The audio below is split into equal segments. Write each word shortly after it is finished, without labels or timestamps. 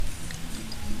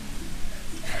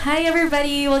Hi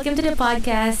everybody! Welcome to the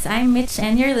podcast. I'm Mitch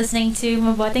and you're listening to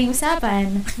Mabuting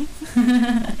Usapan.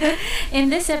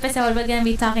 In this episode, we're gonna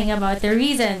be talking about the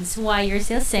reasons why you're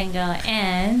still single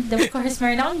and, of course,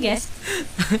 meron akong guest.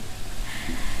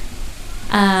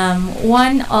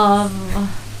 One of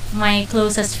my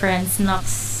closest friends,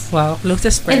 Nox. Wow,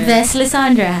 closest friend. Ives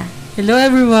Lysandra. Hello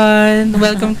everyone!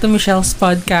 Welcome to Michelle's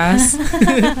podcast.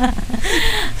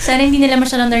 Sana hindi nila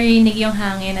masyadong narinig yung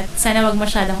hangin at sana wag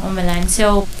masyadong umulan.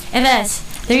 So, Ives,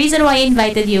 the reason why I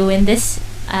invited you in this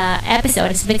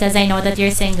episode is because I know that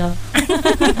you're single.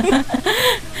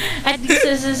 At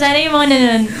so sana yung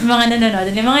mga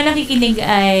nanonood, yung mga nakikinig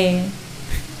ay,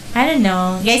 I don't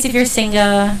know. Guys, if you're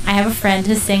single, I have a friend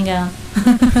who's single.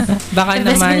 Baka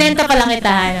Ives, naman. binenta pa lang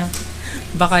kita, ano?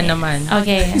 Baka naman.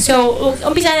 Okay, so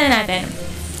umpisa na natin.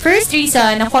 First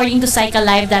reason, according to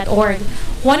psycholive.org,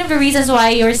 one of the reasons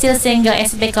why you're still single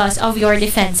is because of your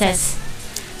defenses.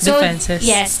 So, Defenses?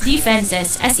 Yes,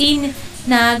 defenses. As in,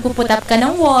 nagpuput up ka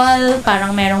ng wall,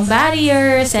 parang merong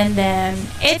barriers, and then,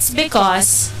 it's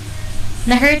because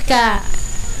na-hurt ka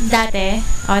dati,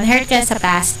 o na-hurt ka sa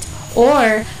past,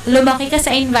 or lumaki ka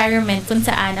sa environment kung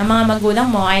saan ang mga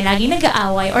magulang mo ay lagi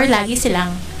nag-aaway or lagi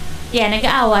silang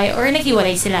nag-aaway or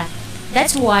naghiwalay sila.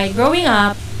 That's why, growing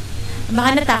up,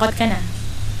 baka natakot ka na.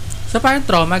 So parang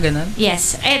trauma, ganun?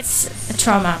 Yes, it's a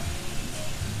trauma.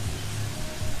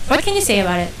 What can you say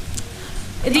about it?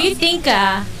 Do you think,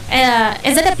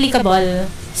 is that applicable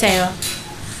sa'yo?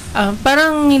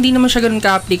 Parang hindi naman siya ganun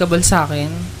ka-applicable sa akin.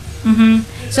 Mm-hmm.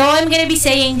 So, I'm gonna be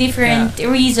saying different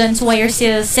reasons why you're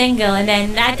still single, and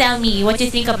then tell me what you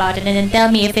think about it, and then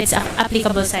tell me if it's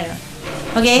applicable sa'yo.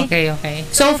 Okay? Okay.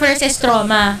 So, first is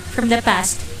trauma from the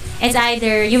past. It's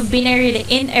either you've been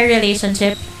in a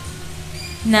relationship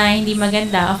na hindi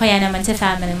maganda o kaya naman sa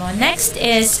family mo. Next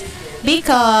is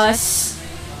because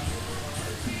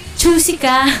choosy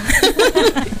ka.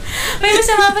 May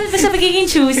masama pa sa pagiging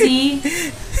choosy.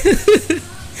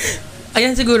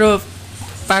 Ayan siguro,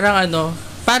 parang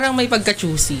may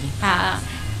pagka-choosy.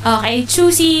 Okay,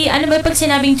 choosy. Ano ba pag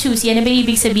sinabing choosy? Ano ba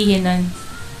ibig sabihin nun?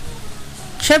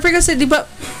 Syempre kasi, di ba,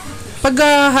 pag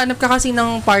hanap ka kasi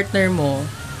ng partner mo,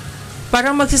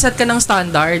 parang magsiset ka ng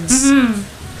standards. Mm-hmm.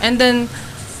 And then,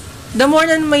 the more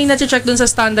na may na-check dun sa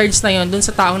standards na yon, dun sa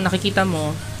taong nakikita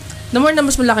mo, the more na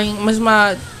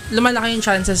lumalaki yung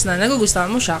chances na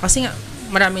nagugustuhan mo siya kasi nga,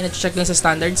 marami na-check dun sa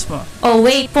standards mo. Oh,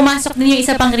 wait. Pumasok din yung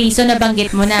isa pang reason na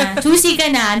banggit mo na. Choosy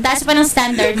ka na. Ang taas pa ng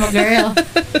standard mo, girl.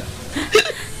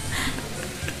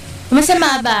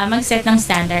 Masama ba mag-set ng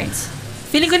standards?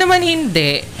 Feeling ko naman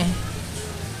hindi.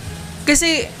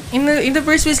 Kasi, in the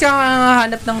first place, ka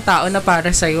hanap ng tao na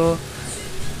para sa'yo.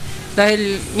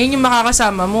 Dahil, yun yung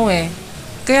makakasama mo eh.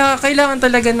 Kaya, kailangan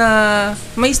talaga na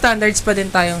may standards pa din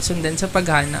tayong sundan sa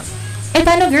paghanap.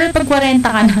 Paano girl pag 40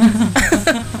 ka na?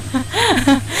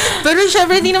 Pero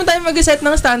syempre, hindi naman tayo mag-set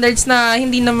ng standards na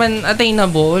hindi naman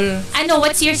attainable.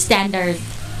 What's your standard?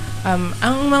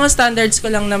 Ang mga standards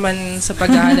ko lang naman sa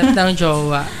paghahanap ng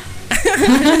jowa.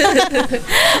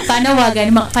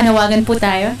 Panawagan po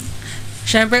tayo?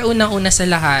 Syempre, unang-una sa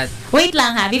lahat. Wait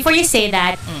lang ha, before you say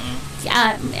that,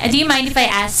 do you mind if I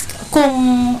ask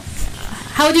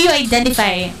how do you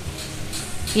identify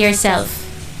yourself?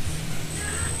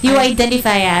 You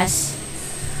identify as?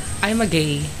 I'm a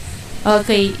gay.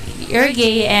 Okay, you're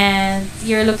gay and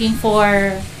you're looking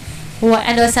for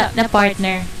na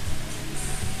partner.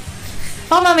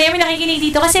 Mamaya may nakikinig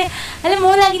dito kasi alam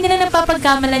mo, lagi nila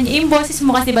napapagkamalan yung boses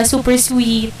mo kasi ba super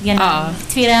sweet, gano'n.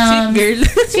 Sweet girl.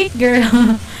 Sweet girl.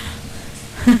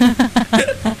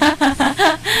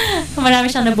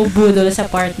 Marami siyang nabubudol sa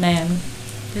part na yan.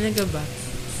 Talaga ba?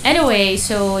 Anyway,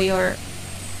 so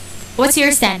what's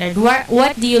your standard? What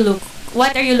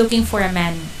are you looking for a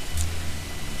man?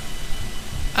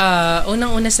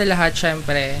 Unang-una sa lahat,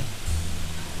 syempre,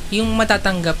 yung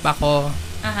matatanggap ako.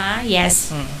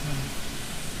 Yes.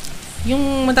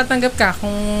 Yung matatanggap ka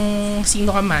kung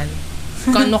sino ka man.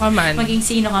 Kung ano ka man. Maging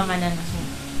sino ka man, ano.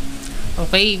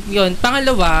 Okay, yun.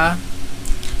 Pangalawa,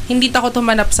 hindi takot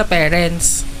humanap sa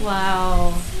parents.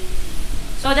 Wow.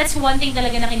 So, that's one thing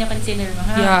talaga na kinakonsider mo,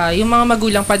 ha? Yeah, yung mga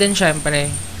magulang pa din,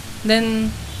 syempre. Then,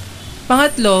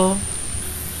 pangatlo,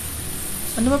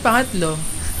 ano ba pangatlo?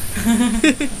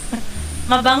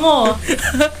 Mabango.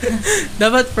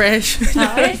 Dapat fresh.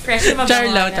 Fresh yung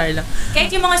mabango. Char lang.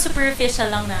 Kahit yung mga superficial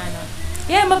lang na ano.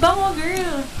 Yeah, mabango,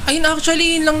 girl. Ayun,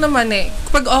 actually, yun lang naman eh.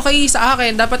 Kapag okay sa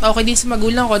akin, dapat okay din sa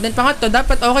magulang ko. Then pangatlo,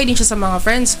 dapat okay din siya sa mga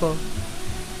friends ko.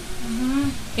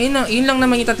 Yun lang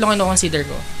naman yung tatlong consider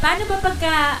ko. Paano ba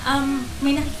pagka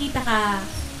may nakikita ka,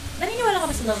 naniniwala ka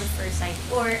ba sa love at first sight?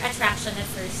 Or attraction at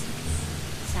first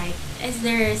sight? Is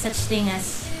there such thing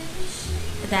as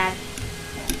that.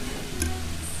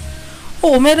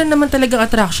 Oo, meron naman talagang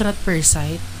attraction at first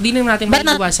sight. Di naman natin But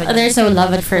not, maiiwasan yun. there's no love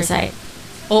at first sight.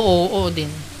 Oo din.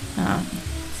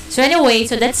 So anyway,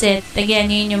 so that's it.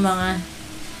 Again, yun yung mga...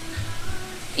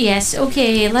 Yes,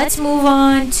 okay. Let's move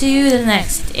on to the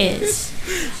next is...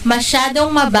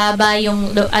 Masyadong mababa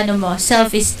yung,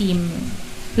 self-esteem.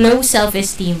 Low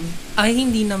self-esteem. Ay,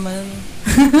 hindi naman.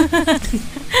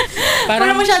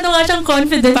 Parang masyado nga siyang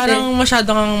confident Parang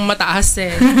masyado kang mataas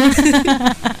eh.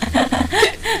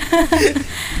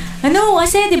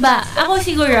 Kasi diba,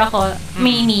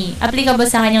 Mamie, applicable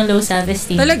sa akin yung low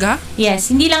self-esteem. Talaga?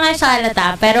 Yes, hindi lang nga siya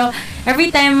halata, pero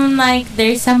every time like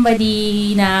there's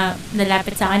somebody na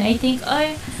nalapit sa akin, I think,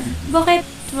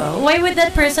 why would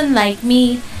that person like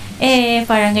me?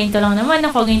 Parang ganito lang naman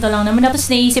ako, ganito lang naman. Tapos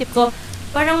naisip ko,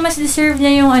 parang mas deserve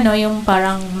niya yung yung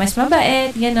parang mas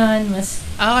mabait, ganon, mas...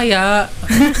 kaya?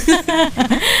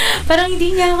 Parang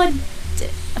hindi niya ako...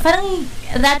 Parang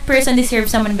that person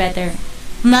deserves someone better.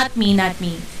 Not me.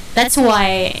 That's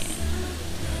why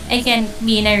I can't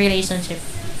be in a relationship.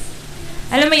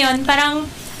 Alam mo yun, parang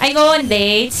I go on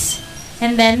dates,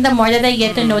 and then the more that I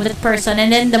get to know that person, and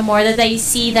then the more that I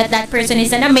see that that person is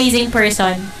an amazing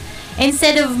person,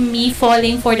 instead of me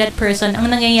falling for that person, ang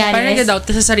nangyayari parang nag-doubt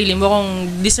ka sa sarili mo kung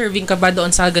deserving ka ba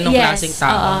doon sa ganong klaseng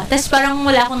tao. Yes, tapos parang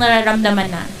wala akong nararamdaman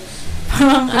na.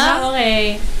 Parang,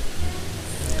 okay.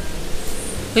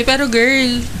 Uy, pero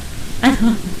girl,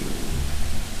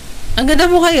 ang ganda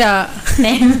mo kaya.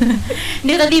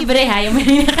 Hindi ito libre ha, yung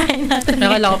may nakain natin.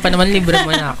 Nakala ko pa naman libre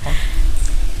mo na ako.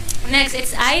 Next,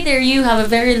 it's either you have a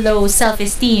very low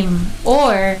self-esteem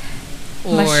or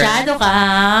masyado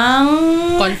kang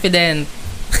confident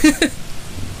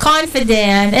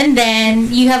and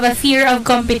then you have a fear of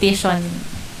competition.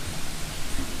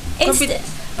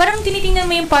 Parang tinitingnan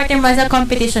mo yung partner mo sa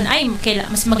competition, ay,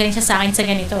 mas magaling siya sa akin sa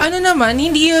ganito. Ano naman,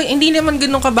 hindi naman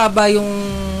ganun kababa yung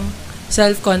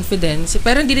self-confidence,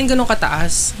 pero hindi rin ganun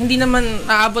kataas. Hindi naman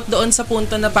aabot doon sa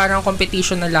punto na parang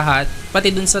competition na lahat, pati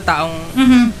dun sa taong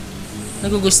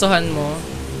nagugustuhan mo.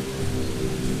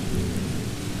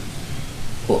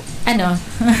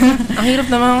 Ang hirap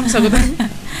naman sagutan.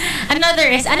 Another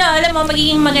is, alam mo,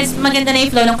 magiging maganda na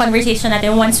yung flow ng conversation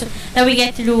natin once that we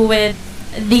get through with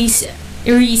these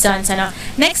reasons.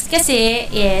 Next kasi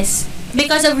is,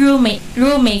 because of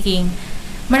rulemaking,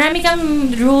 marami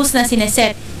kang rules na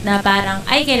sineset na parang,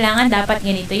 kailangan dapat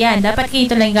ganito yan. Dapat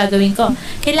ganito lang yung gagawin ko.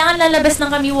 Kailangan lalabas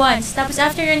lang kami once. Tapos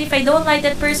after yun, if I don't like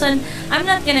that person, I'm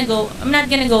not gonna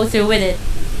go through with it.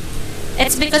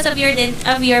 It's because of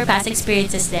your past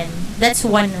experiences then. That's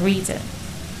one reason.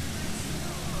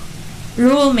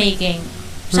 Rule making.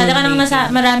 Masyado ka nang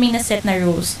maraming na set na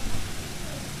rules.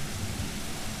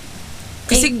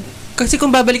 Kasi kung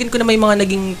babalikan ko naman yung mga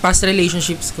naging past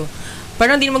relationships ko,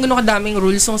 parang hindi naman ganun kadaming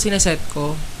rules yung sineset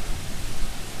ko.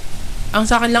 Ang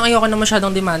sa akin lang, ayoko na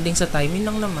masyadong demanding sa time. Yun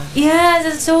lang naman. Yeah,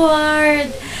 that's so hard.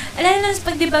 Alam mo,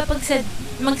 pag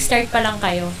mag-start pa lang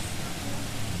kayo.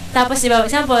 Tapos, diba,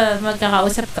 example,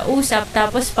 magkakausap,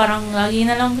 tapos parang lagi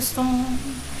na lang gustong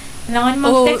kailangan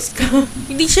mag-text ka.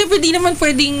 Hindi, syempre, di naman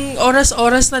pwedeng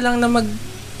oras-oras na lang na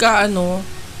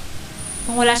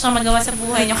kung wala siyang magawa sa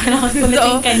buhay niyo, kailangan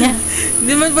kulitin ka niya.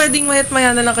 Hindi naman pwedeng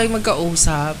mayat-maya na lang kayo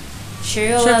magkausap.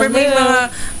 Sure, syempre,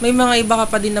 may mga iba ka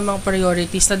pa din namang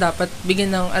priorities na dapat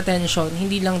bigyan ng attention,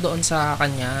 hindi lang doon sa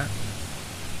kanya.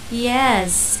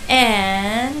 Yes.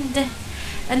 And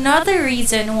another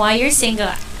reason why you're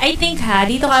single, I think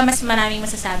dito ka mas maraming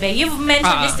masasabi. You've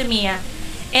mentioned this to me,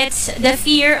 It's the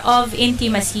fear of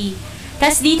intimacy.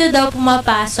 Tas dito daw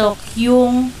pumapasok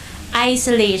yung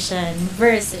isolation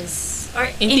versus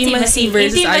intimacy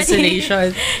versus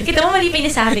isolation. Kita mo, mali pa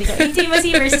yung nasabi ko.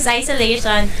 Intimacy versus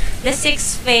isolation. The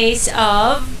sixth phase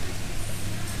of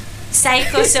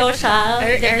psychosocial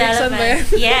Eric Erickson ba yan?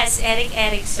 Yes, Eric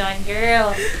Erickson,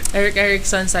 girl. Eric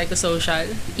Erickson,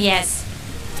 psychosocial. Yes.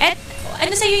 At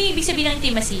ano sa'yo yung ibig sabihin ng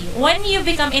intimacy? When you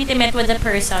become intimate with a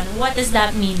person, what does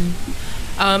that mean?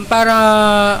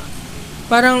 Parang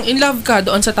in love ka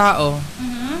doon sa tao.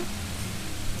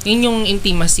 Yun yung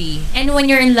intimacy. And when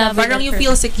you're in love with parang that you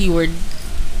feel secured,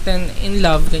 then in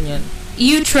love, ganyan.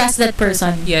 You trust that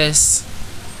person. Yes.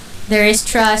 There is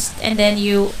trust, and then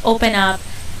you open up.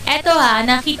 Eto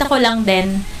nakita ko lang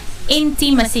din,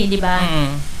 intimacy, di ba?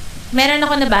 Meron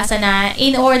ako nabasa na,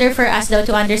 in order for us daw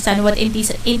to understand what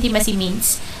intimacy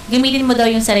means, gamitin mo daw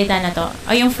yung salita na to,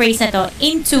 o yung phrase na to,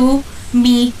 into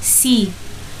me see.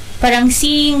 Parang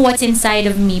seeing what's inside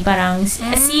of me, parang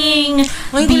seeing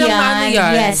beyond,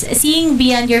 seeing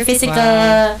beyond your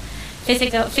physical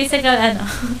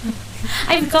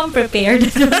I've become prepared.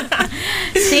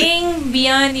 Seeing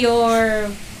beyond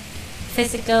your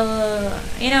physical,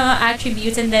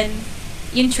 attributes, and then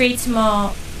yung traits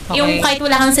mo, yung Okay. kahit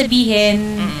wala kang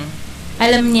sabihin,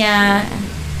 alam niya,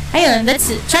 ayun,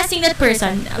 that's trusting that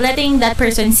person, letting that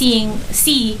person see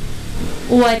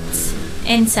what's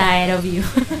inside of you.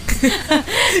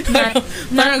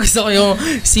 Parang gusto ko yung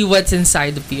see what's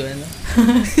inside of you. Ano?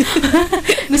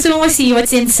 Gusto mo see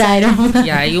what's inside of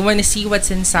Yeah, you wanna see what's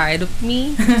inside of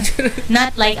me?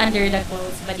 Not like under the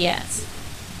clothes, but yes.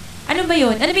 Ano ba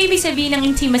yun? Ano ba ibig sabihin ng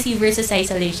intimacy versus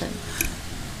isolation?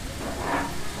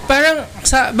 Parang,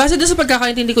 base doon sa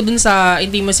pagkakaintindi ko dun sa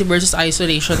intimacy versus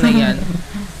isolation na yan,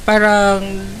 parang,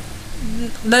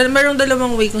 mayroong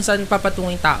dalawang way kung saan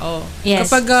papatungin tao.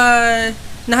 Yes. Kapag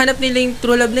nahanap nila yung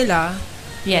true love nila,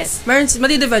 Yes.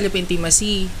 madi-develop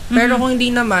intimacy. Pero kung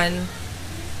hindi naman,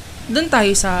 doon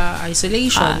tayo sa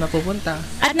isolation mapupunta.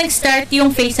 At nag-start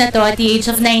yung phase na to at the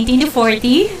age of 19 to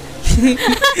 40.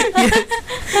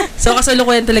 So,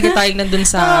 kasalukuyan talaga tayong nandun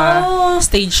sa Oo.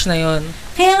 stage na yon.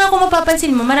 Kaya nga kung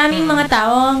mapapansin mo, maraming mga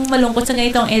tao ang malungkot sa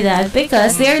ganitong edad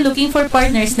because they are looking for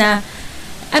partners na,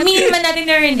 aminin man natin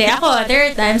na rin, ako, there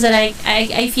are times that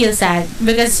I feel sad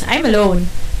because I'm alone.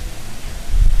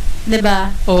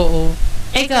 Diba? Oo.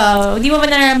 Ikaw, di mo ba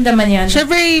nararamdaman yan?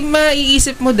 Siyempre,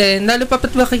 maiisip mo din, lalo pa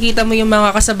pat makikita mo yung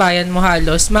mga kasabayan mo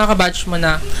halos, mga kabatch mo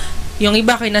na, yung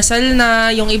iba kinasal na,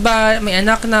 yung iba may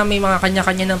anak na, may mga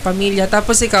kanya-kanya ng pamilya,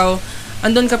 tapos ikaw,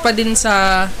 andun ka pa din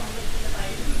sa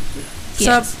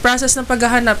Yes. process ng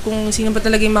paghahanap kung sino ba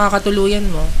talaga yung makakatuluyan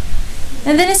mo.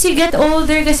 And then as you get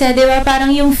older kasi, di ba, parang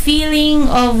yung feeling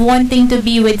of wanting to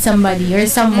be with somebody or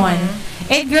someone,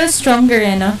 it grows stronger,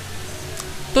 no?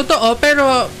 Totoo,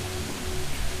 pero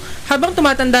habang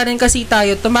tumatanda rin kasi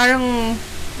tayo,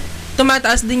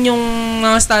 tumataas din yung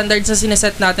mga standards na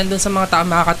sineset natin dun sa mga tao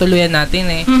makakatuluyan natin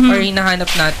or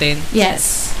hinahanap natin.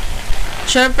 Yes.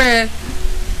 Siyempre,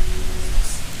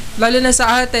 lalo na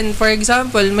sa atin, for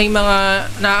example, may mga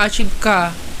na-achieve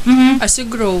ka as you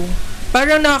grow,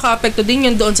 parang nakaka-apekto din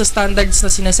yun doon sa standards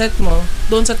na sineset mo,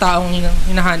 doon sa taong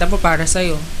hinahanap mo para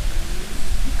sa'yo.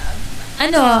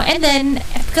 And then,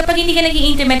 kapag hindi ka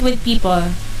naging intimate with people,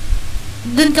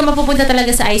 dun ka mapupunta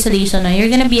talaga sa isolation, no? You're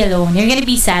gonna be alone, you're gonna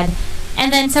be sad, and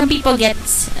then some people get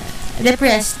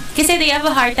depressed kasi they have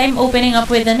a hard time opening up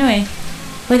with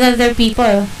with other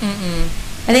people.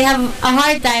 And they have a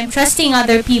hard time trusting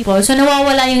other people, so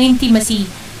nawawala yung intimacy.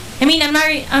 I mean, I'm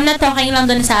not talking lang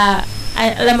dun sa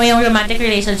alam mo yung romantic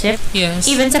relationship, Yes.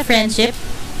 even sa friendship.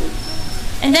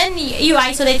 And then you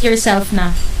isolate yourself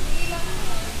na.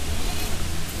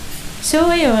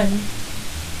 So ayun.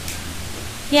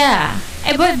 Yeah.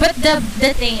 But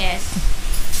the thing is,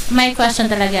 my question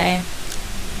talaga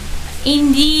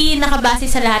hindi nakabase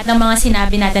sa lahat ng mga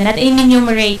sinabi natin at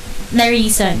enumerate na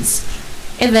reasons.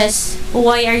 Eves,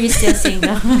 why are you still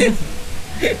single?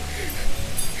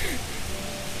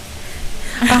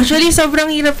 Actually, sobrang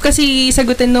hirap kasi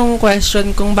sagutin nung question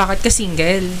kung bakit ka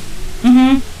single.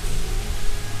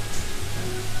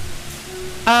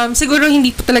 Siguro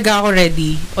hindi pa talaga ako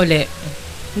ready uli.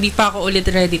 Hindi pa ako ulit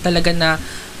ready talaga na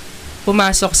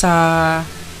pumasok sa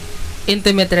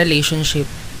intimate relationship.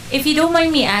 If you don't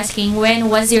mind me asking, when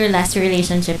was your last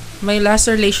relationship? My last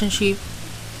relationship,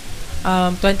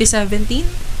 2017.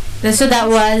 So that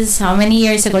was how many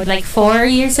years ago? Like 4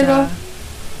 years ago?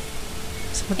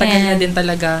 So, matagal na And- din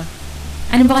talaga.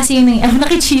 Ano ba kasi yung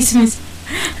nakichismis?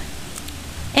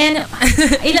 And,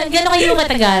 gano'n kayo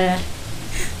katagal?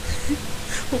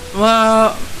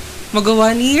 Mag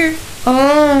 1 year.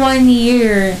 Oh, 1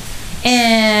 year.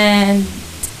 And,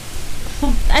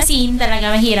 as in,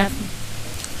 talaga mahirap.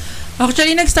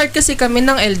 Actually, nag-start kasi kami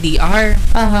ng LDR.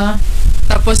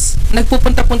 Tapos,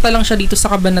 nagpupunta-punta lang siya dito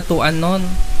sa Cabanatuan noon.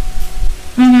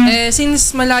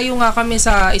 Since malayo nga kami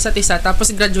sa isa't isa, tapos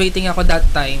graduating ako that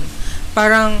time,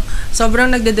 parang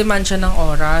sobrang nagde-demand siya ng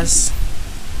oras.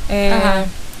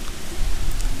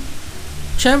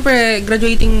 Syempre,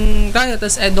 graduating tayo,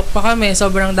 tapos eduk pa kami,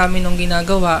 sobrang dami nung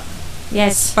ginagawa.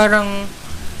 Yes. Parang,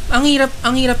 ang hirap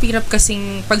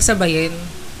kasing pagsabayin.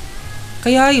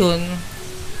 Kaya yun,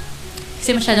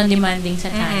 Kasi masyadong demanding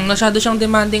sa time. masyado siyang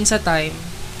demanding sa time.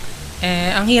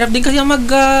 Ang hirap din kasi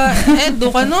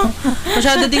mag-eduk, ano?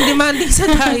 Masyado ding demanding sa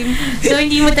time. So,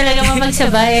 hindi mo talaga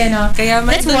mapagsabay, ano? Kaya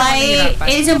That's doon ako why nahihirapan.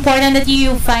 it is important that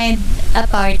you find a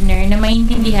partner na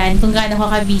maintindihan kung gaano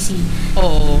ka ka-busy.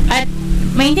 Oo. At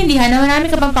maintindihan na marami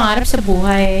ka pang pangarap sa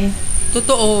buhay.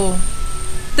 Totoo.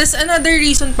 Tapos another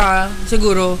reason pa,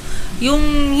 siguro, yung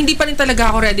hindi pa rin talaga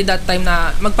ako ready that time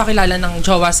na magpakilala ng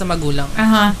jowa sa magulang.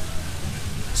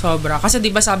 Sobra. Kasi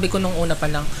 'di ba sabi ko nung una pa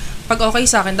lang, pag okay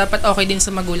sa akin, dapat okay din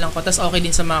sa magulang ko, tas okay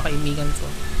din sa mga kaibigan ko.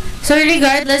 So,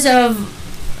 regardless of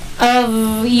of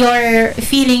your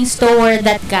feelings toward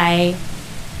that guy,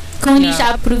 kung hindi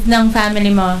siya approved ng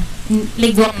family mo,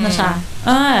 ligwak na siya.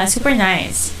 Super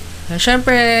nice.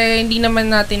 Siyempre, hindi naman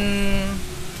natin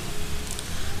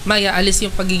maiaalis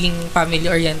yung pagiging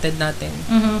family-oriented natin.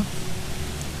 Mm-hmm.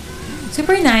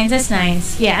 Super nice. That's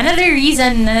nice. Yeah, another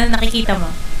reason na nakikita mo.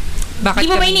 Bakit Di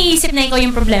mo ba iniisip na ikaw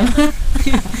yung problema?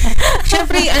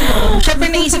 Siyempre,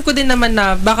 naisip ko din naman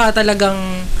na baka talagang,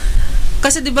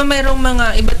 kasi di ba mayroong mga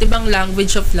iba't ibang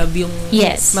language of love yung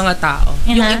mga tao.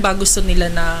 Yung iba gusto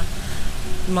nila na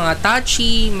mga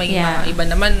touchy, may mga iba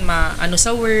naman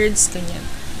sa words, ganyan.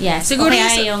 Yes.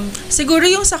 Siguro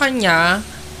yung sa kanya,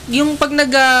 yung pag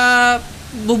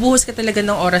bubuhos ka talaga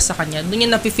ng oras sa kanya, doon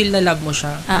yung napifeel na love mo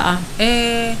siya.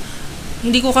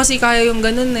 Hindi ko kasi kaya yung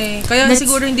ganun eh. Kaya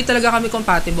siguro hindi talaga kami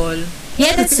compatible.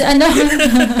 Yeah, that's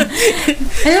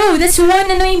that's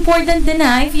one important din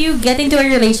if you get into a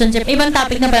relationship. Ibang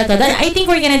topic na pala to. I think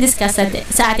we're gonna discuss that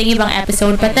sa ating ibang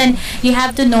episode. But then, you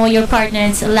have to know your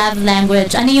partner's love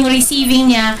language. Ano yung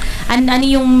receiving niya, ano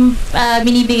yung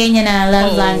binibigay niya na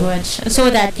love language,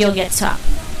 so that you'll get swapped.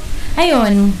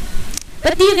 Ayun.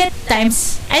 But do you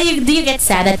get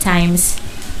sad at times?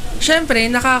 Siyempre,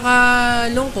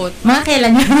 nakakalungkot. Mga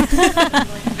kailan yun?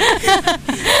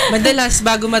 Madalas,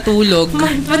 bago matulog.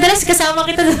 Madalas kasama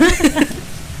kita doon.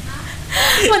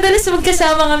 Madalas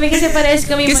magkasama kami kasi parehas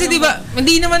kami. Kasi diba,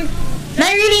 hindi naman...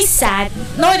 Not really sad.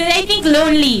 No, I think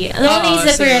lonely. Lonely is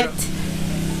the correct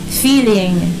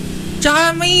feeling.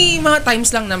 Tsaka may mga times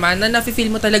lang naman na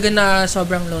nafe-feel mo talaga na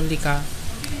sobrang lonely ka.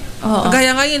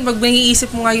 Gaya ngayon, pag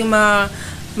naiisip mo nga yung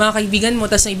mga kaibigan mo,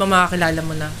 tapos yung ibang makakilala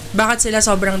mo na. Bakit sila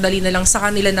sobrang dali na lang sa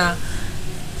kanila na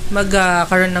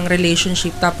magkaroon ng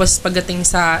relationship, tapos pagdating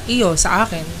sa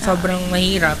akin, sobrang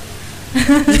mahirap.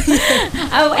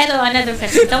 Eto, another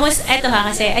question. Eto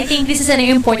kasi, I think this is an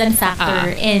important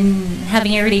factor in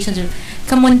having a relationship.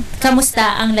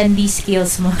 Kamusta ang landi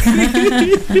skills mo?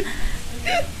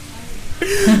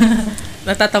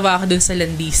 Natatawa ako dun sa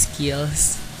landi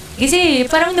skills. Kasi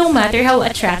parang no matter how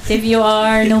attractive you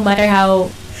are, no matter how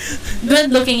good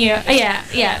looking you are,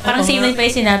 parang same din pa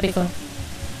yung sinabi ko.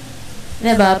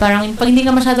 Diba? Parang pag hindi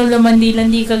ka masyadong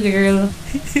lumandi-landi ka, girl.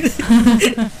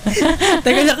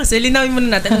 Teka lang kasi, linawin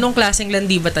muna natin, anong klaseng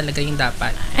landi ba talaga yung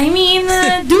dapat? I mean,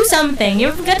 do something.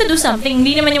 You've got to do something.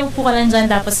 Hindi naman yung upo ka lang dyan,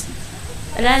 tapos,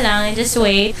 wala lang, just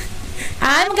wait.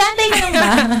 Mag-aantay ka lang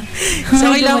ba?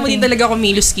 So, kailangan mo din talaga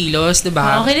kumilos-kilos,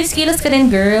 diba? Kilos-kilos ka din,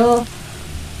 girl.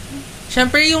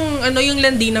 Siyempre, yung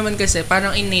landi naman kasi,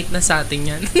 parang innate na sa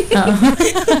atin yan.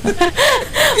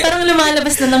 Parang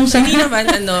lumalabas na lang siya. Hindi naman,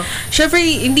 siyempre,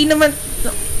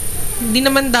 hindi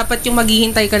naman dapat yung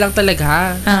maghihintay ka lang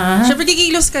talaga. Siyempre,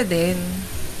 kikilos ka din.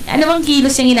 Ano bang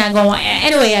kilos yung ginagawa mo?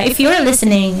 Anyway, if you're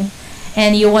listening,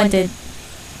 and you wanted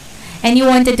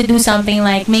to do something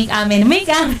like make amin.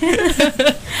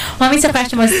 Mami sa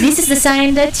question was, this is the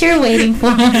sign that you're waiting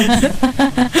for.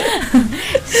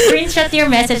 Screenshot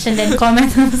your message and then comment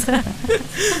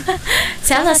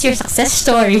tell us your success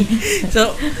story.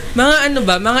 So, mga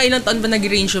ilang taon ba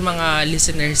nag-range yung mga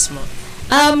listeners mo?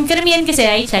 Karamihan kasi,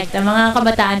 I checked, mga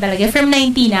kabataan talaga. From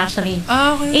 19 actually.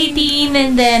 Okay. 18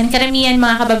 and then karamihan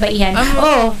mga kababaihan.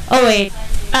 Wait.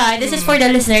 This is for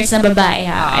the listeners na babae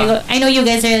ha. I know you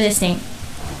guys are listening.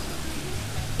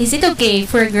 Is it okay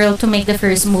for a girl to make the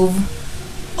first move?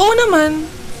 Oo naman.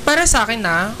 Para sa akin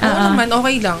na. Oo naman,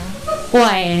 okay lang.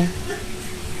 Why?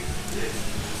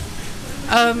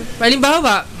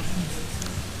 Halimbawa,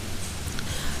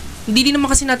 hindi din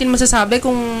naman kasi natin masasabi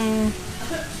kung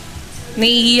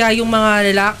nahihiya yung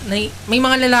mga lalaki. May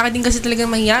mga lalaki din kasi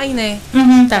talagang mahihain eh.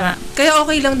 Tama. Kaya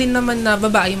okay lang din naman na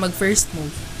babae mag-first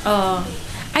move.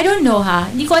 I don't know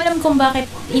ha. Hindi ko alam kung bakit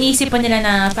iniisipan nila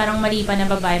na parang mali pa na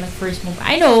babae mag-first move.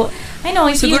 I know.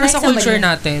 If siguro you like sa somebody, culture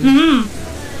natin. If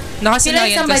Nakasinayan you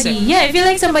like somebody, kasi. if you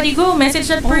like somebody, go message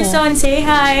that person, say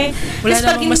hi. Wala Tapos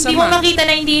pag namang hindi mo masama. makita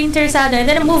na hindi interesado,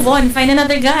 then move on, find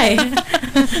another guy.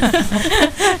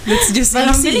 Let's just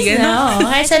Parang easy, bilis na.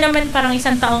 Kaysa naman parang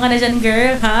isang taong ka na dyan,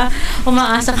 girl, ha?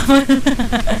 Umaasa ka mo.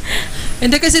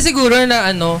 Hindi kasi siguro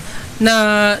na na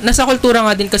nasa kultura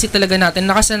nga din kasi talaga natin,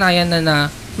 nakasanayan na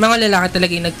mga lalaki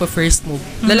talaga yung nagpa-first move.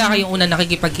 Lalaki yung unang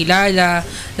nakikipagkilala,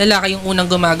 lalaki yung unang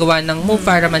gumagawa ng move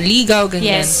para manligaw,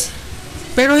 ganyan. Yes.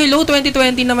 Pero hello,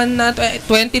 2020 naman na,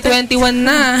 2021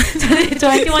 na.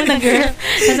 2021 na, girl.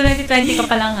 Nasa 2020 ka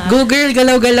pa lang, ha? Go girl,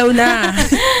 galaw-galaw na.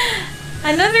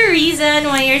 Another reason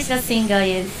why you're still single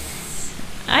is,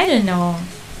 I don't know.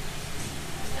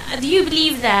 Do you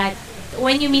believe that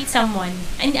when you meet someone,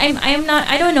 and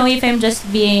I don't know if I'm just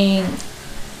being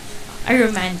a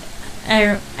romantic,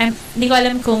 hindi ko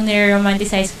alam kung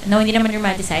nire-romanticize, no, hindi naman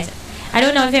romanticize. I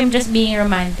don't know if I'm just being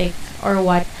romantic or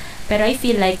what, pero I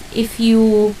feel like if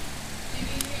you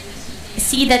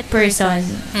see that person,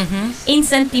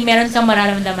 instantly meron kang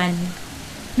mararamdaman.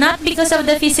 Not because of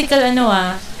the physical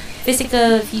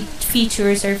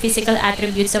features or physical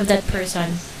attributes of that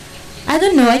person. I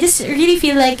don't know, I just really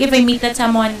feel like if I meet that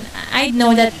someone, I'd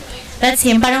know that that's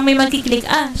him. Parang may magkiklik,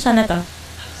 siya na to.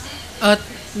 At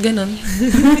ganun.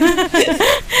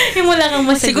 Yung wala kang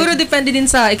masagot. Siguro depende din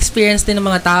sa experience din ng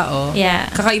mga tao. Yeah.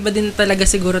 Kakaiba din talaga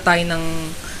siguro tayo ng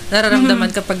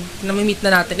nararamdaman kapag nami-meet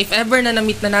na natin. If ever na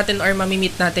na-meet na natin or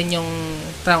mami-meet natin yung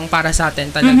taong para sa atin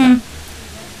talaga.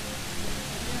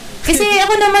 Kasi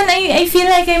ako naman, I feel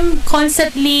like I'm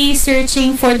constantly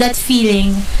searching for that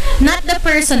feeling. Not the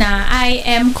person, I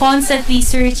am constantly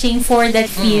searching for that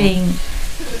feeling.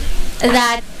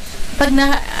 That, pag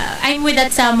I'm with that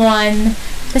someone,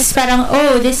 tapos parang,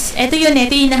 ito yun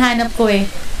yung nahanap ko eh.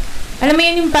 Alam mo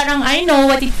yun yung parang, I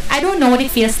don't know what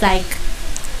it feels like.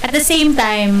 At the same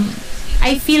time,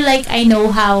 I feel like I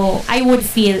know how I would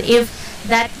feel if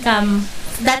that time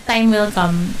will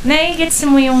come. Nai-gets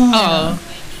mo yung...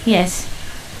 Yes.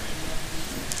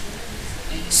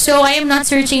 So, I am not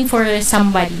searching for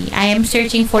somebody. I am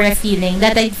searching for a feeling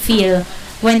that I'd feel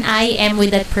when I am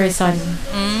with that person.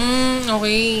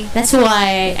 Okay. That's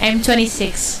why I'm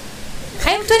 26.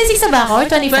 I'm 26 na ba ako? Or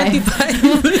 25?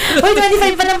 25. Uy,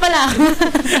 25 pa lang pala ako.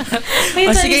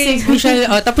 May 26. Sige, Michelle,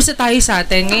 tapos na tayo sa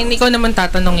atin. Ngayon, ikaw naman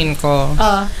tatanungin ko.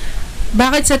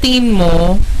 Bakit sa tingin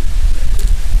mo,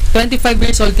 25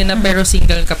 years old ka na pero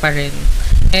single ka pa rin?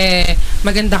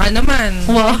 Maganda ka naman.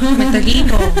 Wow.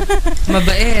 Matalino.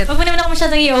 Mabait. Huwag mo naman ako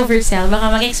masyadong i-oversell.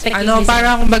 Baka mag-expect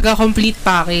parang kumbaga complete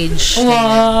package.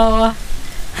 Wow.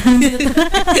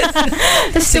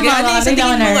 Sige,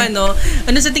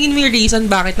 ano sa tingin mo yung reason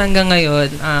bakit hanggang ngayon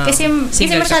kasi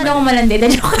masyado akong malandi.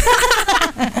 Joke.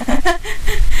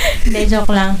 Hindi,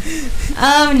 joke lang.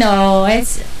 No,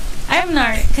 I'm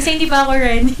not. Kasi hindi pa ako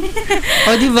ready.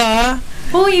 Di ba?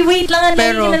 Uy, wait lang.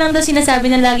 Pero, na lang daw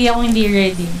sinasabi na lagi akong hindi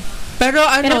ready. Pero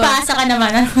paasa ka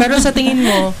naman. Pero sa tingin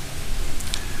mo,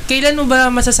 kailan mo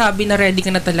ba masasabi na ready ka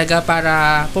na talaga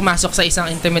para pumasok sa isang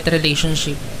intimate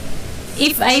relationship?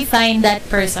 If I find that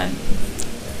person.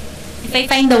 If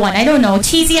I find the one. I don't know.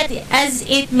 Cheesy as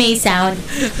it may sound.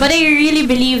 But I really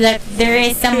believe that there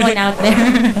is someone out there.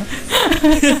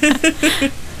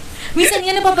 Minsan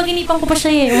nga napapaginipan ko pa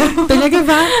siya eh. Talaga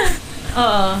ba?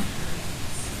 Oo.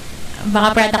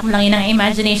 Baka product lang yun ng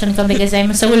imagination ko because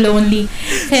I'm so lonely.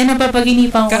 Kaya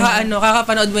napapaginipan ko.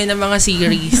 Kakapanood mo yun ng mga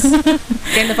series.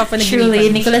 Kaya napapanaginipan.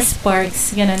 Truly, Nicholas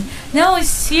Sparks. Ganun. No,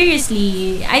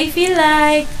 seriously. I feel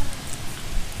like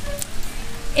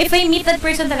if I meet that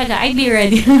person talaga, I'd be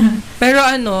ready. Pero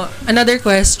another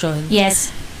question. Yes.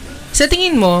 Sa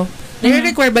tingin mo,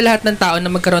 nire-require ba lahat ng tao na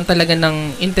magkaroon talaga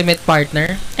ng intimate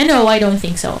partner? No, I don't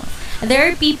think so. There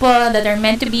are people that are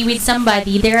meant to be with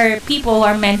somebody. There are people who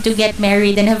are meant to get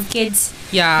married and have kids.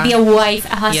 Yeah. Be a wife,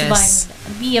 a husband,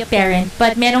 be a parent.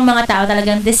 But merong mga tao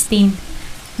talagang destined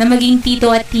na maging tito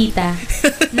at tita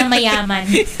na mayaman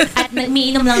at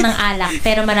umiinom lang ng alak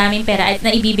pero maraming pera at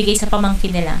naibibigay sa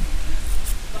pamangkin nila.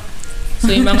 So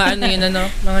yung mga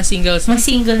mga singles. Mga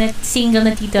single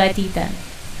na tito at tita.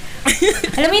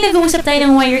 Alam mo yung nag-uusap tayo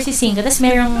ng wire si single tapos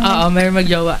merong... Oo, merong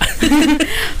magjowa.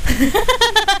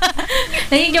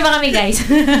 Naging jowa kami, guys.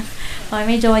 Okay,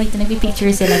 may jowa dito.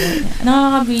 Nagpipicture sila.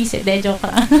 Nakakabwisit. De, joke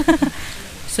lang.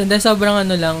 So, sobrang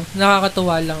lang.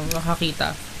 Nakakatuwa lang.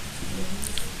 Nakakita.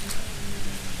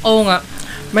 Oo nga.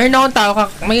 Mayroon akong tao,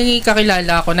 may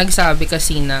kakilala ako, nagsabi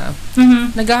kasi na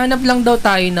naghahanap lang daw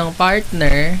tayo ng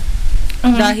partner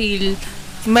dahil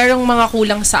merong mga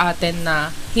kulang sa atin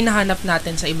na hinahanap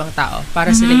natin sa ibang tao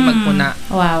para sila yung magpuna.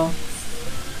 Wow.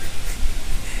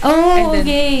 Oh,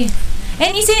 okay.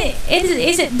 And is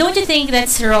it, don't you think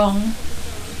that's wrong?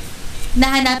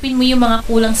 Nahanapin mo yung mga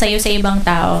kulang sa'yo sa ibang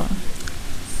tao?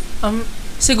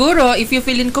 Siguro, if you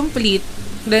feel incomplete,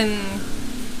 then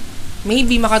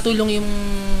maybe makatulong yung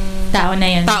tao na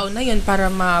yun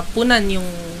para mapunan yung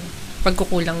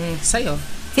pagkukulang sa'yo.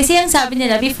 Kasi ang sabi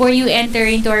nila, before you enter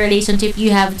into a relationship,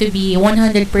 you have to be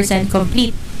 100%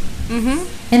 complete.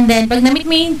 And then, pag na-meet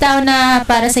mo yung tao na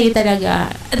para sa'yo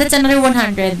talaga, that's another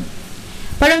 100.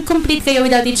 Parang complete kayo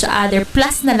without each other.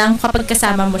 Plus na lang kapag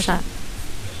kasama mo siya.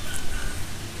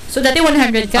 So, dati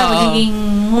 100 ka, magiging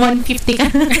 150 ka.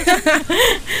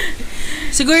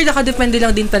 Siguro nakadepende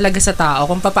lang din talaga sa tao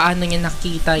kung paano niya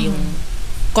nakita yung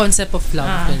concept of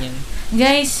love. Ganyan.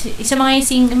 Guys, isa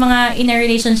mga in a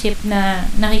relationship na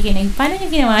nakikinig, paano niya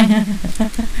ginawa niya?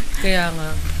 Kaya nga.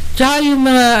 Tsaka yung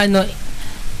mga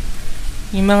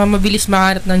yung mga mabilis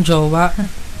makahanap ng jowa,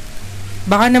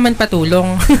 baka naman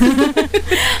patulong.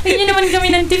 Hindi naman kami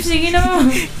ng tips. Sige na.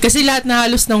 Kasi lahat na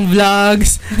halos ng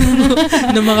vlogs,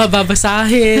 ng mga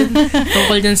babasahin,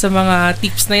 tungkol dyan sa mga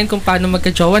tips na yun kung paano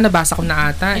magka-jowa, nabasa ko na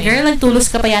ata. Girl,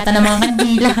 nagtulos ka pa yata ng mga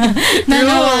kandila.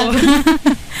 Nanawag.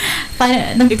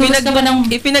 Nagtulos ka pa ng...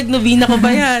 Ipinagnobina ko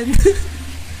ba yan?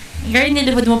 Girl,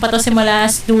 nilubod mo pa to simula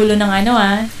sa dulo ng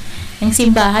ng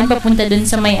simbahan papunta dun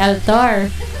sa may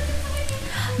altar.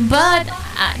 But,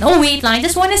 no, wait lang. I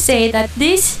just want to say that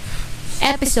this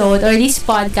episode or this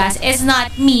podcast is not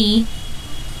me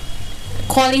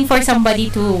calling for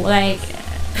somebody to, like,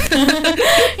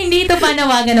 hindi ito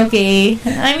panawagan, okay?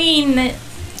 I mean,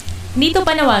 hindi ito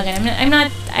panawagan.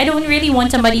 I don't really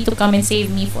want somebody to come and save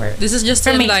me for... This is just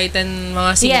to enlighten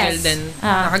mga single Yes. din,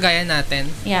 nakagaya natin.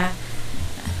 Yeah.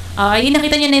 Yun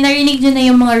nakita nyo na, narinig nyo na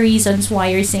yung mga reasons why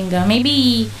you're single.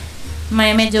 Maybe,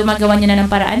 medyo magawa nyo na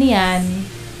ng paraan yan.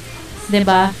 'Di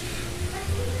ba?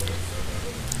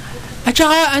 At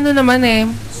saka, hindi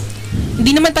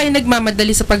naman tayo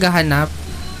nagmamadali sa paghahanap.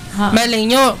 Malay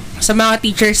nyo, sa mga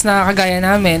teachers na kagaya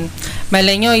namin,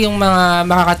 malay nyo, yung mga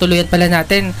makakatuluyan pala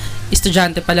natin,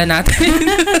 estudyante pala natin.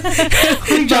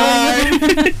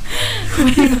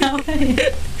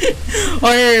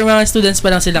 Or mga students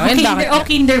pa lang sila ngayon.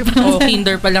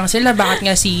 Kinder pa lang sila. Bakit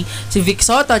nga si Vic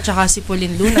Soto at saka si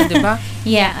Pauline Luna, di ba?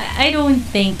 Yeah, I don't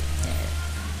think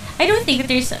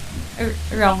there's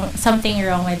something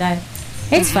wrong with that.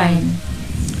 It's fine.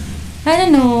 I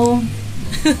don't know.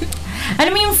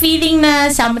 Alam mo yung feeling na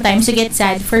sometimes you get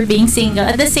sad for being single.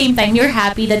 At the same time, you're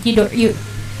happy that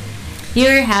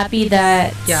you're happy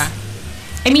that... Yeah.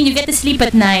 I mean, you get to sleep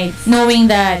at night knowing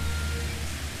that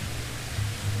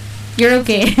you're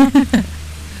okay.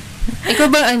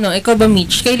 Ikaw ba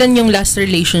Mitch? Kailan yung last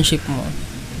relationship mo?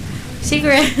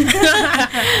 Siguro.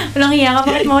 Walang hiya ka.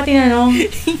 Bakit mo ako tinanong?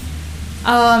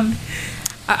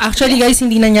 Actually guys,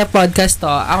 hindi na niya podcast to.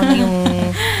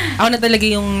 Ako na talaga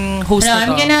yung host na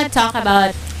to. I'm gonna talk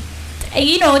about,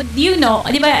 you know,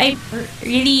 di ba, I'm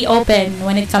really open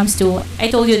when it comes to,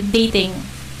 I told you, dating.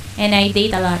 And I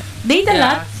date a lot.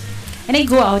 And I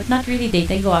go out. Not really date,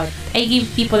 I go out. I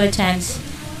give people a chance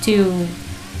to,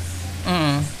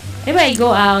 di ba, I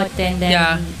go out and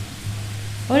then,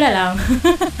 wala lang.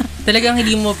 Talagang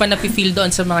hindi mo pa napifeel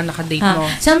doon sa mga nakadate mo.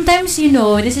 Sometimes,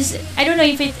 this is, I don't know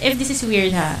if this is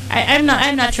weird, ha. I'm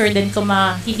not sure din kung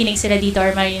makikinig sila dito or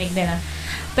marinig nila.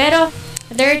 Pero,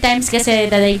 there are times kasi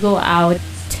that I go out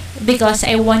because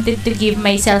I wanted to give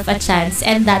myself a chance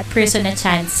and that person a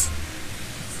chance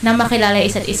na makilala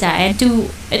isa't isa and to,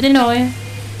 I don't know,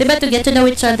 diba, to get to know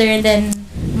each other and then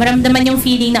maramdaman yung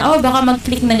feeling na, baka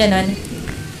mag-click na ganun.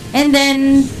 And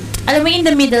then, alam mo, in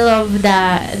the middle of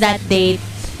that date,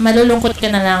 malulungkot ka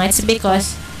na lang. It's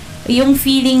because yung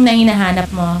feeling na hinahanap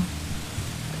mo,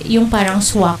 yung parang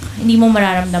swak, hindi mo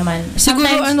mararamdaman. Siguro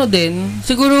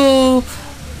siguro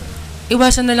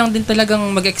iwasan na lang din talagang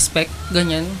mag-expect,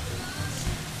 ganyan.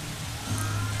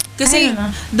 Kasi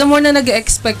the more na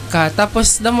nag-expect ka,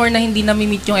 tapos the more na hindi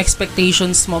na-meet yung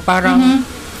expectations mo, parang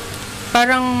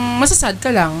masasad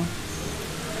ka lang.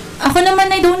 Ako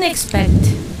naman, I don't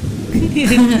expect.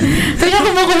 Pero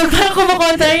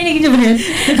kumukontra, rinig niyo ba yun?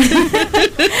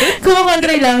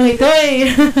 Kumukontra lang ito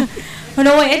eh.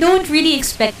 I don't really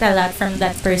expect a lot from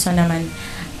that person naman.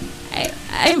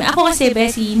 Ako kasi,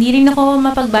 Bessie, hindi rin ako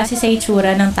mapagbase sa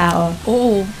itsura ng tao.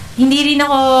 Oo. Hindi rin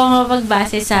ako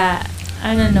mapagbase sa,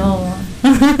 I don't know.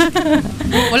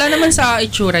 Wala naman sa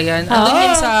itsura yan. Andun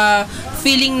yan sa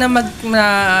feeling na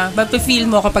mapifeel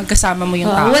mo kapag kasama mo yung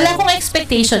tao. Wala akong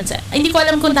expectations. Hindi ko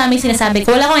alam kung tama yung sinasabi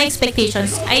ko. Wala akong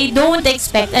expectations. I don't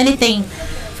expect anything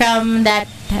from that,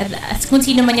 kung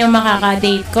sino man yung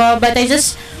makaka-date ko. But I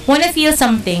just wanna feel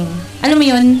something. Alam mo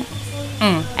yun?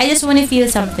 I just wanna feel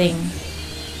something.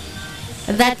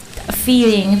 That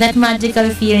feeling, that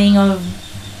magical feeling of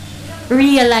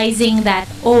realizing that,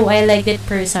 I like that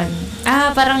person.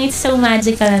 Parang it's so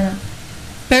magical.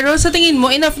 Pero sa tingin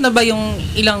mo, enough na ba yung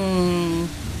ilang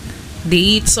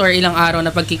dates or ilang araw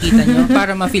na pagkikita nyo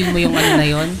para ma-feel mo yung na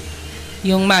yun?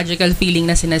 Yung magical feeling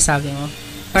na sinasabi mo?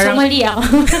 Parang, so, mali ako.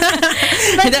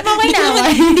 But okay na ako.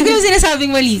 Hindi ko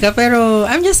sinasabing mali ka, pero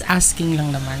I'm just asking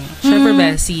lang naman. Syempre,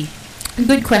 Bessie.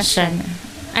 Good question.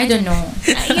 I don't know.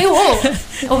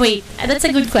 Wait. That's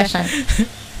a good question.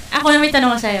 Ako na may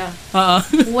tanong ko sa'yo.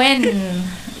 When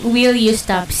will you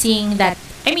stop seeing that?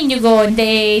 I mean, you go on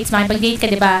dates, makipag-date ka,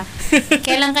 diba?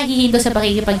 Kailan ka hihinto sa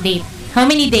pakikipag-date? How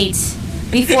many dates?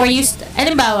 Before you,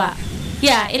 alimbawa,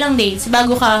 ilang dates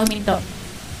bago ka huminto?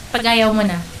 Pag ayaw mo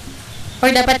na.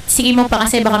 Or dapat, sige mo pa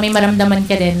kasi baka may maramdaman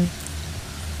ka din.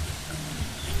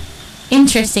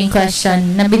 Interesting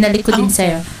question na binalik ko din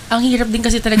sa'yo. Ang hirap din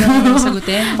kasi talaga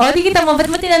sagutin. O, di kita mo, ba't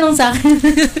mo tinanong sa akin?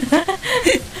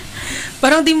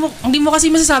 Parang hindi mo kasi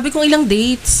masasabi kung ilang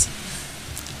dates.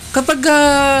 Kapag,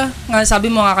 nga sabi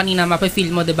mo nga kanina,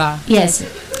 mapifeel mo, diba? Yes.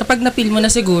 Kapag na-feel mo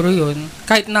na siguro yun,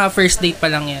 kahit na first date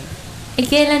pa lang yan. Eh,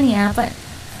 kailan niya?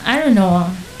 I don't know.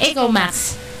 Ikaw,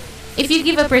 Max. If you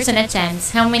give a person a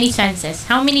chance, how many chances,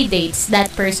 how many dates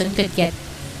that person could get?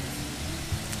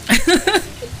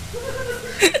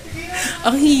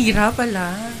 Ang hirap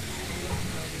pala.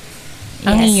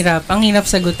 Ang hirap. Ang hirap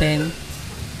sagutin.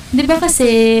 Di ba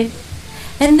kasi,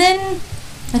 and then,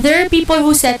 there are people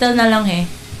who settle na lang eh.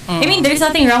 I mean, there's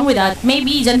nothing wrong with that.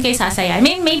 Maybe dyan kayo sasaya. I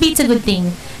mean, maybe it's a good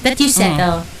thing that you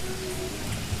settle.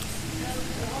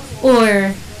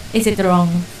 Or, is it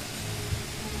wrong?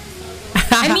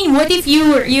 I mean, what if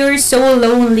you're so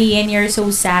lonely and you're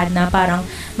so sad na parang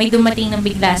may dumating ng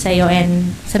bigla sa'yo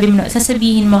and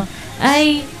sasabihin mo,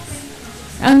 ay,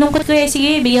 ang lungkot ko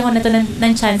sige, bigyan ko na to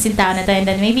ng chance yung tao na to and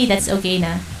then maybe that's okay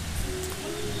na.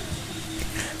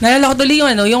 Naalala ko tuloy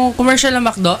yung commercial ng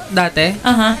McDo dati.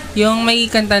 Yung may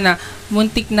kanta na,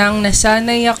 muntik nang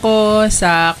nasanay ako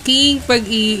sa aking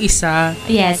pag-iisa.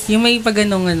 Yes. Yung may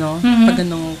paganong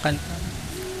paganong kanta.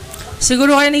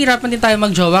 Siguro kaya nahirapan din tayo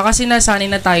mag-jowa kasi nasanay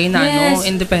na tayo na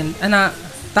independent.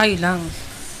 Tayo lang.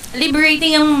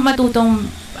 Liberating ang matutong,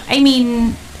 I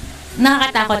mean,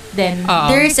 nakakatakot din.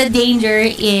 There's a danger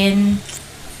in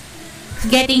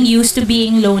getting used to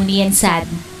being lonely and sad.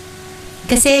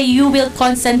 Kasi you will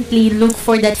constantly look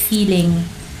for that feeling.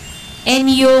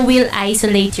 And you will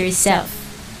isolate yourself.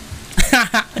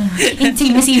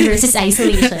 Intimacy versus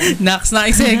isolation. Nax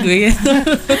na segue.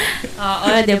 Oo,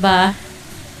 diba?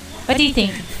 What do you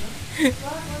think?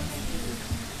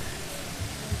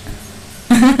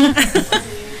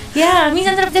 Yeah,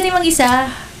 minsan sarap kasi mag-isa.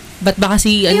 Ba't ba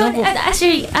kasi,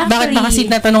 actually, bakit ba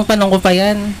kasi natanong-tanong ko pa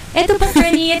yan? Ito pa,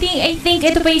 Fernie, I think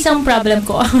ito pa isang problem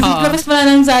ko. Labas pala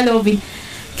nang sa lobby.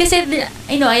 Kasi,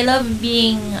 I love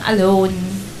being alone.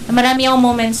 Marami akong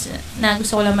moments na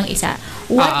gusto ko lang mag-isa.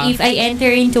 What if I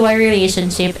enter into a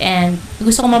relationship and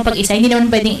gusto ko mapag-isa? Hindi naman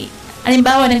pwedeng,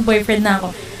 alimbawa, nag-boyfriend na ako.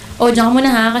 Diyan ka muna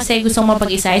ha, kasi gusto ko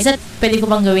mapag-isa. Is that pwede ko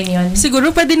bang gawin yun?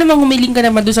 Siguro pwede namang humiling ka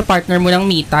naman doon sa partner mo ng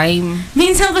me time.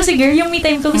 Minsan kasi girl, yung me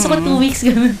time ko gusto ko 2 weeks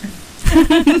gano'n.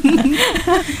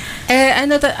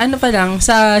 Ano pa lang,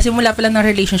 sa simula pa lang ng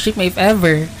relationship, if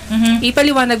ever,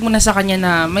 ipaliwanag mo na sa kanya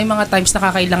na may mga times na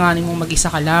kakailanganin mong mag-isa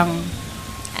ka lang.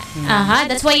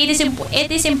 That's why it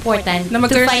is important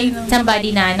to find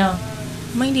somebody na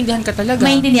maintindihan ka talaga.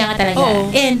 Maintindihan ka talaga.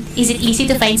 Oo. And is it easy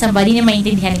to find somebody na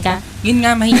maintindihan ka? Yun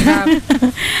nga, mahirap.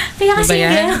 Kaya kasi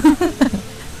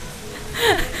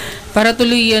para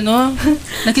tuloy,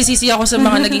 nagsisisi ako sa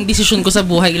mga naging desisyon ko sa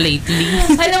buhay lately.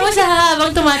 Alam mo, sa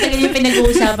habang tumatagal yung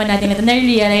pinag-uusapan natin ito,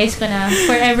 na-realize ko na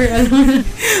forever alone.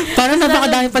 Parang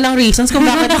napakadami palang reasons kung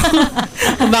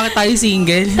bakit tayo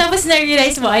single. Tapos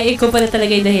na-realize mo, ay, ikaw pala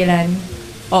talaga yung dahilan.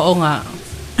 Oo nga.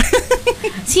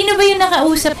 Sino ba yung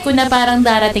nakausap ko na parang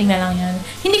darating na lang yun?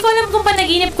 Hindi ko alam kung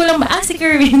panaginip ko lang ba. Si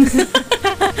Kerwin.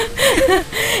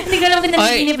 Hindi ko alam kung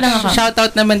panaginip lang ako.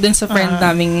 Shoutout naman dun sa friend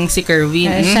naming si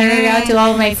Kerwin. Shout out to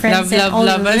all my friends and all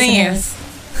the listeners.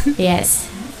 Yes.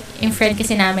 Yes. Yung friend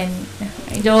kasi namin,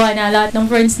 jowa na lahat ng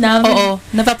friends namin. Oo.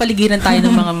 Napapaligiran tayo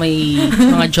ng mga may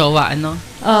mga jowa,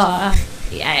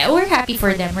 Yeah, we're happy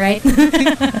for them, right?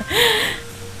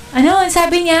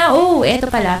 Sabi niya, eto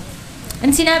pala.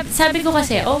 And sabi ko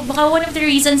kasi, baka one of the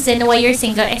reasons then why you're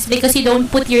single is because you don't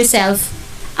put yourself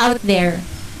out there.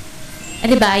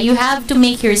 Diba? You have to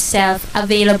make yourself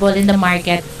available in the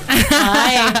market.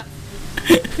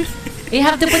 You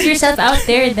have to put yourself out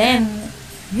there then.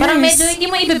 Yes. Parang medyo hindi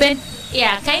mo ibibenta.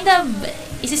 Yeah, kind of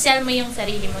isi-sell mo yung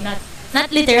sarili mo. Not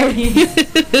literally.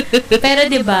 Pero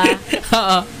diba?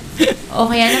 Oo. O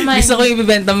kaya naman. Gusto ko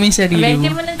ibibenta mo yung sarili mo.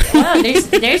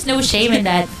 There's no shame in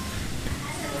that.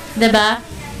 Diba?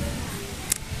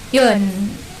 Yun.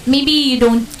 Maybe you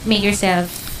don't make yourself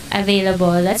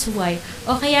available. That's why.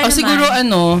 O kaya naman. Siguro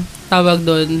tawag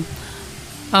doon,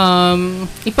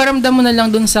 iparamdam mo na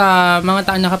lang doon sa mga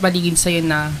taong nakapaligid sa'yo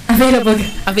na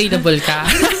available ka.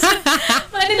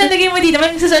 Ano lalagay mo dito?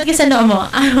 Magsusuot ka sa noo mo.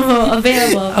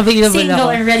 Available.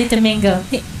 Single and ready to mingle.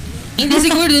 Hindi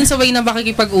siguro doon sa way na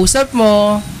pakikipag-usap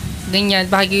mo,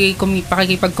 ganyan,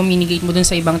 pakikipag-communicate mo doon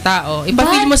sa ibang tao.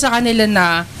 Ipafeel mo sa kanila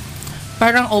na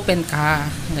parang open ka.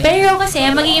 Ganyan. Pero kasi,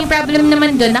 magiging problem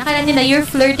naman doon, nakala nila you're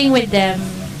flirting with them.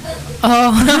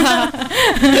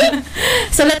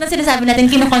 So, lahat ng sinasabi natin,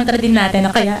 kinukontra din natin.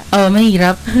 Kaya?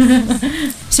 Mahirap.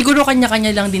 Siguro kanya-kanya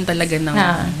lang din talaga ng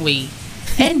way.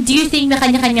 And do you think na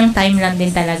kanya-kanyang time lang din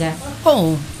talaga?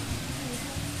 Oo.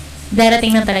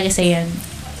 Darating lang talaga sa yun.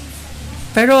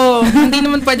 Pero, hindi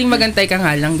naman pwedeng magantay ka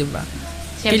nga lang, di ba?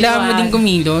 Siyempre, Kailangan mo wag. din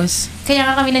kumilos. Kaya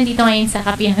nga kami nandito ngayon sa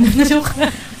Kapihan ng Luka.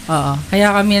 Oo.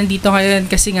 Kaya kami nandito ngayon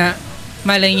kasi nga,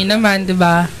 malay nyo naman, di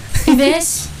ba?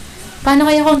 Bes, paano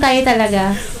kaya kung tayo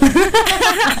talaga?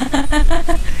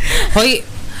 Hoy,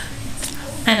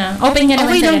 Ano, open ka naman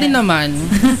okay sa lang ganun. din naman.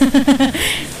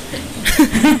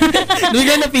 Doon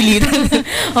ka napilitan.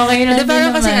 Okay lang Hindi, din parang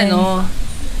naman. kasi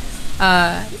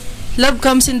love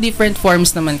comes in different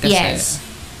forms naman kasi. Yes.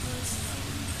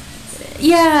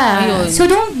 Yeah. Ayun. So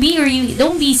don't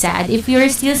be sad if you're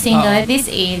still single Oo. at this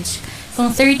age. Kung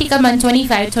 30 ka man,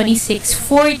 25, 26,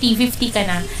 40, 50 ka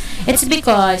na. It's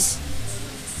because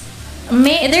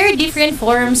there are different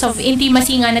forms of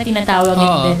intimacy nga na tinatawag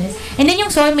Oo. din. And then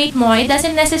yung soulmate mo, it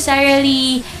doesn't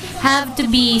necessarily have to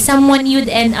be someone you'd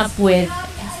end up with.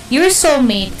 Your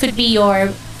soulmate could be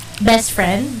your best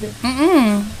friend,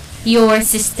 your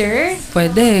sister.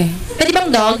 Pwede. Pwede bang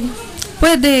dog?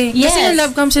 Pwede. Yes. Kasi yung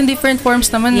love comes in different forms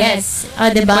naman. Yes.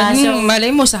 Diba? So, Malay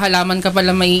mo, sa halaman ka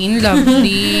pala may in love.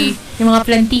 Di, yung mga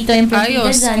plantito, yung plantito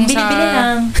ayos. dyan, Kung bili-bili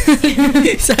lang.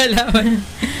 sa halaman.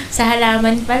 Sa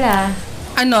halaman pala.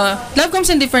 Love comes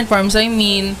in different forms. I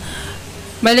mean,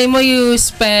 malay mo you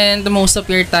spend the most of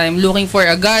your time looking for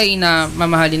a guy na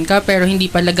mamahalin ka, pero hindi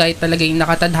pala guy talaga yung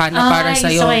nakatadhana para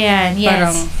sa'yo. So yan. Yes.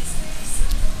 Parang,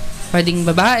 pwedeng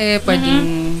babae, pwedeng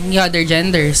the other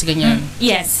genders, ganyan.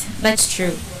 Yes, that's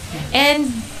true. And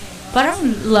parang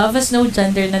love has no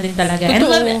gender na din talaga.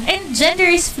 Totoo. And gender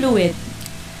is fluid.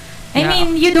 I Yeah. mean,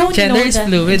 you don't Gender know is that.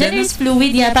 fluid, Gender ano? is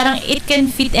fluid, yeah. Parang it can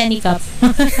fit any cup.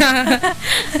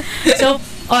 So,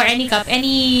 or any cup,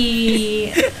 mali.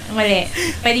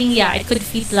 Pwedeng, yeah, it could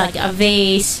fit like a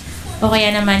vase. O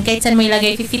kaya naman, kahit saan mo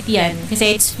ilagay, fit yan.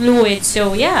 Kasi it's fluid.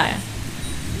 So, yeah.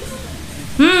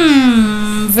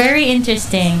 Very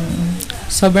interesting.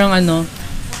 Sobrang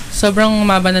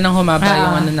humaba na ng humaba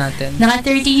yung Ah. natin. Naka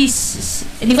 30s,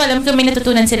 hindi ko alam kung may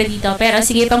natutunan sila dito. Pero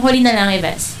sige, panghuli na lang,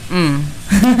 Ives.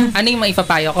 Ano yung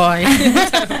maipapayo ko?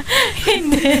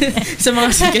 Sa mga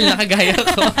single na kagaya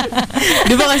ko.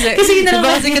 Di ba kasi, Kasi yun na di ba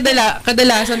naman. kasi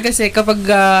kadalasan kasi kapag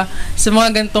sa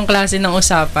mga gantong klase ng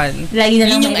usapan, Lagi na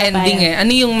lang yun yung may ending papayo.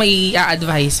 Ano yung may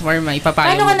advice or may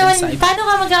papayo Paano mo ka dun naman, sa iba? paano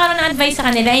ka magkakaroon ng advice sa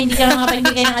kanila? Hindi ka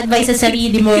makapagbigay ng advice sa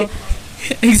sarili mo.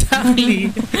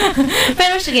 Exactly.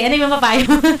 Pero sige, ano yung mapapayo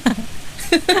mo?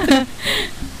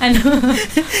 Ano?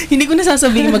 Hindi ko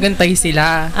nasasabihin magantay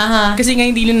sila. Aha. Kasi nga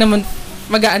hindi lang naman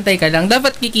mag-aantay ka lang.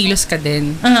 Dapat kikilos ka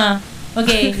din. Aha.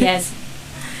 Okay, yes.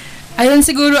 Ayun,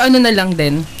 siguro na lang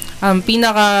din.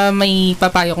 Pinaka may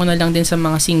papayo ko na lang din sa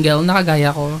mga single na kagaya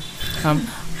ko.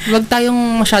 Huwag tayong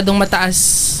masyadong mataas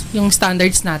yung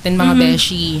standards natin, mga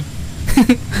beshi.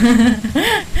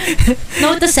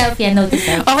 Note to self yan, note to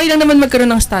self. Okay lang naman magkaroon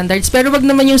ng standards, pero wag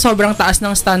naman yung sobrang taas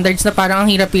ng standards na parang ang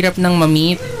hirap-hirap ng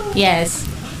ma-meet. Yes.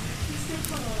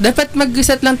 Dapat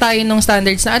mag-set lang tayo ng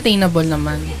standards na attainable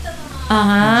naman.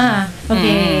 Aha.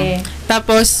 Okay.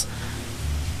 Tapos,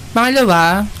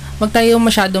 pangalawa, wag tayo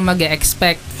masyadong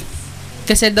mag-expect.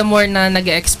 Kasi the more na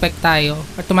nag-expect tayo,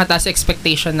 at tumataas yung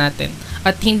expectation natin,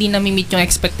 at hindi na-meet yung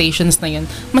expectations na yun,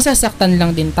 masasaktan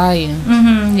lang din tayo.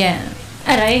 Yeah.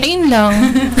 Aray. Ayun lang.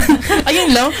 Ayun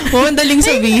lang. Madaling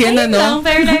sabihin, Ayun ano? lang,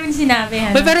 pero namin sinabi,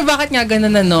 ano? Pero bakit nga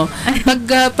ganun, ano?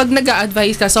 Pag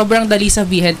nag-a-advise ka, sobrang dali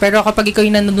sabihin. Pero kapag ikaw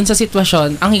yung nandun sa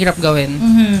sitwasyon, ang hirap gawin.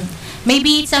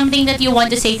 Maybe it's something that you want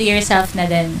to say to yourself na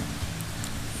din.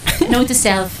 Note to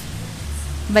self.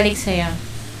 Balik sa'yo.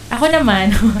 Ako naman,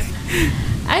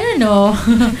 I don't know.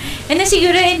 And then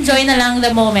siguro enjoy na lang the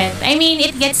moment. I mean,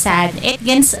 it gets sad. It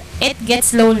gets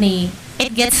lonely.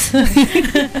 It gets...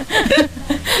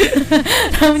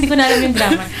 Hindi ko na alam yung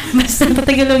grammar. Basta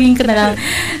tatagalogin ko na lang.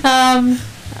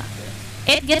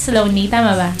 It gets lonely.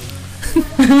 Tama ba?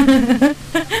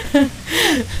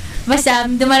 Basta,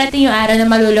 dumarating yung araw na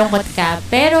malulungkot ka.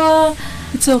 Pero,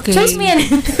 It's okay. choice mo yan.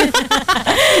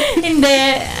 Hindi.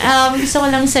 Gusto ko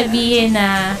lang sabihin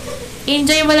na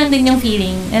enjoy mo lang din yung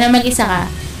feeling na mag-isa ka.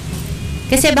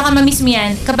 Kasi baka ma-miss mo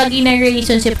yan kapag in a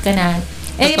relationship ka na.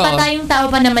 Eh, Totoo. pa tayong tao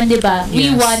pa naman, di ba?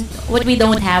 We Yes. want what we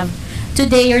don't have.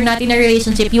 Today, you're not in a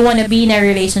relationship. You wanna be in a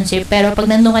relationship. Pero pag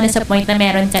nandun ka na sa point na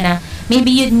meron ka na, maybe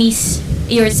you'd miss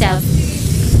yourself.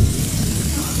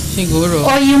 Siguro.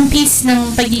 Or yung peace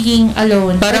ng pagiging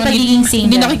alone. Parang or pagiging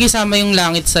single. hindi nakikisama yung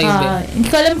langit sa iba. Hindi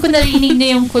ko alam kung narinig niyo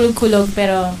yung kulog-kulog,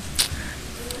 pero...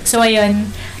 So,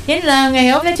 ayun. Yan lang. I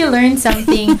hope that you learned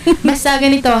something. Basta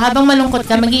ganito, habang malungkot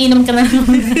ka, magiinom ka na lang.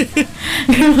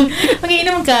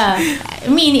 Magiinom ka. I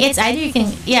mean, it's either you can...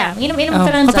 Yeah, inom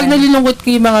ka lang Kapag dyan. nalulungkot ko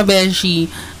yung mga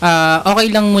beshi, okay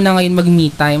lang muna ngayon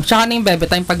mag-me time. Tsaka na yung bebe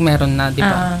time pag meron na, di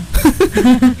ba?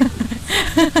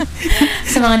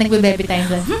 Sa mga nagbe-baby time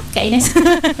doon. Kainis.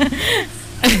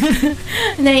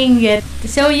 Nainggit.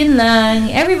 So, yun lang.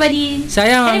 Everybody.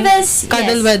 Sayang, Anyways,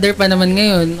 cuddle yes. weather pa naman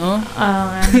ngayon, oh.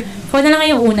 Huwag na lang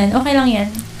kayong unan. Okay lang yan.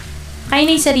 Kaya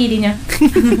na yung sarili niya.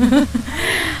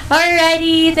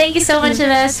 Alrighty. Thank you so much,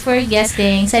 Les, for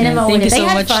guesting. Sana maulit. Thank you so I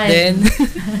had much fun. din.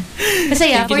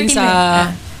 Masaya. Thank you din 40 sa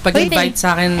minutes. pag-invite sa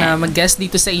akin na mag-guest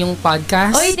dito sa iyong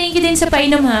podcast. Oy, thank you din sa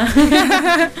painom, ha?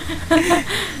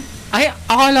 Ay,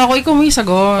 akala ko ikaw may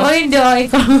sagot. Oy, hindi.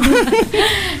 Ikaw.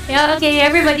 Yeah, okay,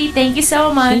 everybody, thank you so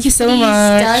much. Thank you so Please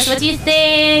much. tell us what you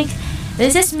think.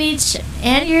 This is Mitch,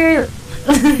 and you're...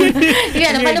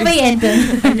 Yan, paano ba yung end?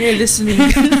 And you're listening.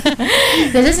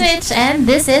 This is Mitch, and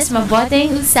this is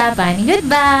Maboteng Usapan.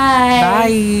 Goodbye!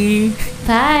 Bye!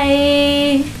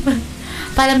 Bye!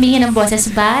 Palambingin ng boses.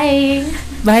 Bye!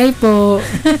 Bye po.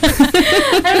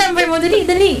 Ano number mo? Dali,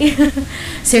 dali.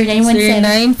 0917.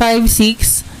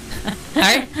 0956.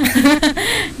 Ay?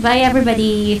 Bye,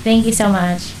 everybody. Thank you so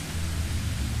much.